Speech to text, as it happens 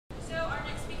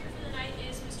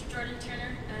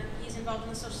involved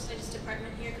in the social studies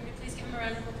department here. Could we please give him a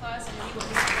round of applause? And he will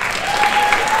be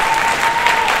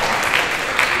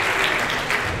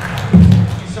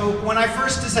So when I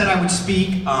first said I would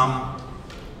speak,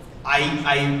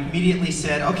 I immediately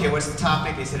said, okay, what's the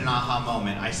topic? They said an aha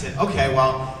moment. I said, okay,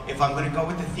 well, if I'm going to go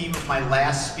with the theme of my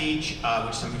last speech,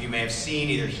 which some of you may have seen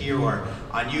either here or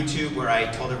on YouTube, where I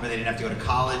told everybody they didn't have to go to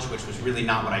college, which was really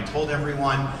not what I told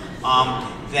everyone,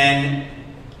 then,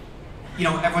 you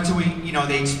know, everyone said,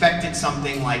 they expected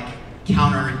something like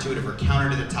counterintuitive or counter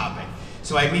to the topic.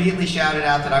 So I immediately shouted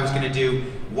out that I was going to do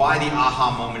why the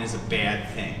aha moment is a bad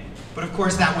thing. But of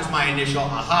course that was my initial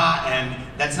aha, and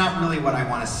that's not really what I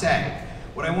want to say.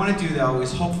 What I want to do though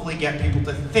is hopefully get people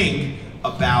to think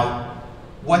about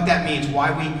what that means,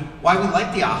 why we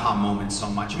like the aha moment so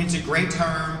much. I mean, it's a great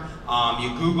term.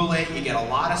 You Google it, you get a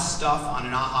lot of stuff on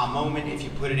an aha moment if you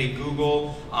put it in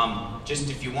Google. Just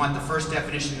if you want, the first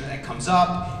definition that comes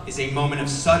up is a moment of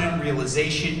sudden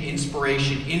realization,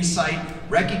 inspiration, insight,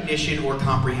 recognition, or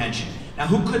comprehension. Now,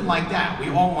 who couldn't like that? We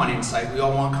all want insight, we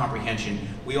all want comprehension,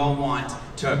 we all want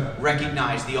to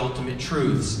recognize the ultimate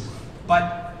truths.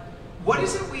 But what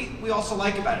is it we also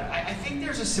like about it? I think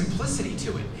there's a simplicity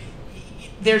to it.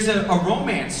 There's a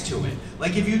romance to it.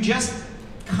 Like if you just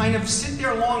kind of sit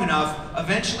there long enough,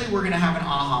 eventually we're going to have an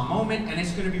aha moment, and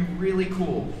it's going to be really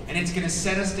cool. And it's going to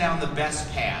set us down the best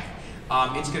path.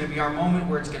 It's going to be our moment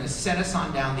where it's going to set us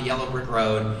on down the yellow brick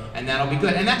road, and that'll be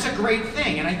good. And that's a great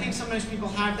thing, and I think sometimes people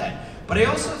have that. But I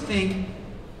also think,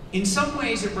 in some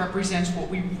ways, it represents what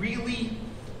we really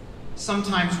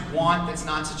sometimes want that's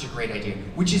not such a great idea,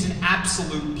 which is an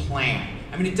absolute plan.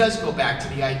 I mean, it does go back to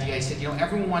the idea, I said, you know,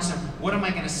 everyone wants to know, what am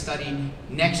I going to study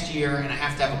next year, and I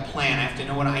have to have a plan. I have to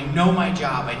know I know my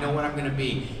job, I know what I'm going to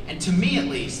be. And to me, at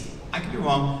least, I could be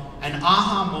wrong, an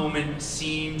aha moment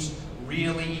seems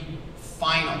really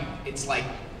final. It's like,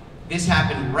 this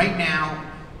happened right now,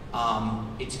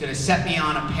 it's going to set me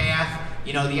on a path.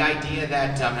 You know, the idea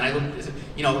that,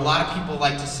 a lot of people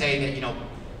like to say that, you know,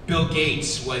 Bill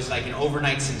Gates was like an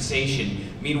overnight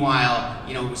sensation. Meanwhile,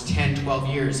 you know, it was 10, 12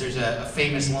 years. There's a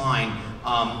famous line.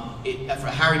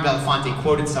 Harry Belafonte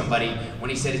quoted somebody when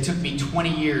he said, it took me 20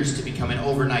 years to become an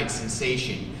overnight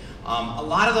sensation. A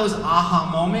lot of those aha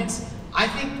moments, I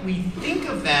think we think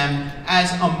of them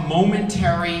as a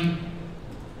momentary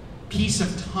piece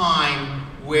of time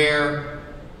where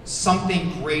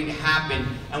something great happened,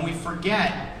 and we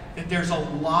forget that there's a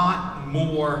lot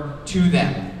more to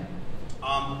them.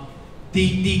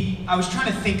 I was trying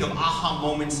to think of aha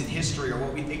moments in history, or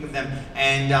what we think of them,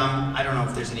 and I don't know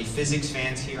if there's any physics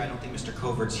fans here. I don't think Mr.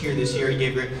 Covert's here this year. He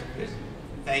gave great,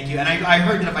 thank you. And I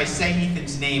heard that if I say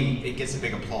Ethan's name, it gets a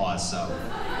big applause, so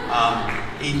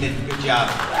Ethan, good job.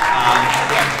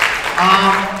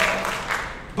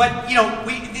 But, you know,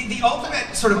 the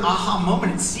ultimate sort of aha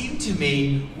moment, it seemed to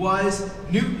me, was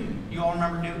Newton. You all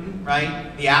remember Newton,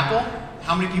 right? The apple?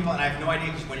 How many people, and I have no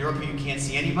idea because when you're up here you can't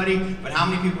see anybody, but how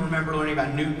many people remember learning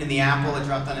about Newton and the apple that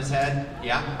dropped on his head?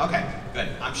 Yeah? Okay, good.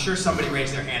 I'm sure somebody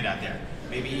raised their hand out there.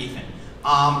 Maybe Ethan.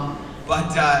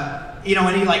 You know,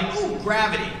 and he like, ooh,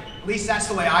 gravity. At least that's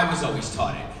the way I was always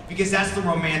taught it, because that's the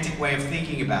romantic way of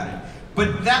thinking about it.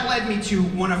 But that led me to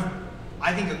one of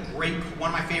my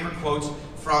favorite quotes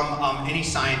from any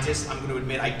scientist. I'm going to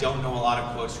admit I don't know a lot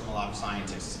of quotes from a lot of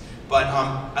scientists, but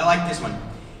I like this one.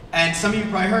 And some of you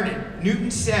probably heard it.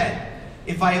 Newton said,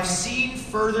 "If I have seen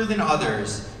further than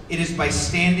others, it is by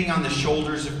standing on the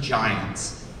shoulders of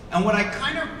giants." And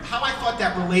how I thought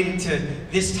that related to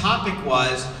this topic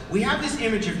was, we have this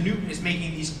image of Newton as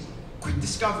making these quick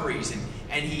discoveries,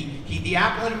 and the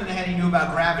apple hit him in the head, he knew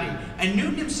about gravity. And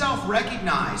Newton himself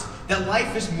recognized that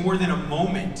life is more than a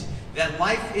moment, that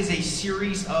life is a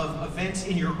series of events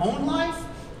in your own life.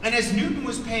 And as Newton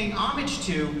was paying homage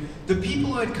to the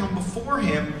people who had come before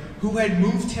him, who had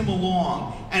moved him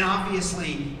along. And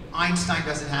obviously, Einstein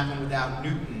doesn't happen without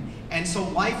Newton. And so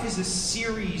life is a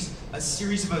series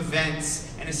of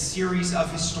events and a series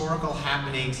of historical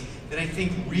happenings that I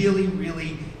think really,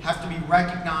 really have to be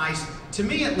recognized, to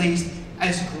me at least,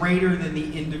 as greater than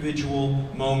the individual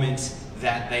moments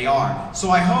that they are. So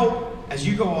I hope, as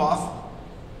you go off,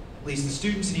 at least the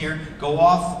students in here, go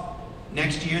off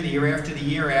next year, the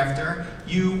year after,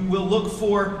 you will look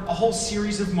for a whole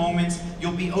series of moments.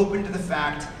 You'll be open to the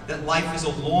fact that life is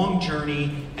a long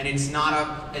journey, and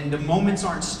and the moments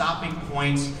aren't stopping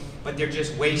points, but they're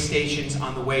just way stations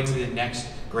on the way to the next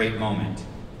great moment.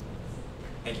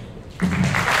 Thank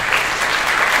you.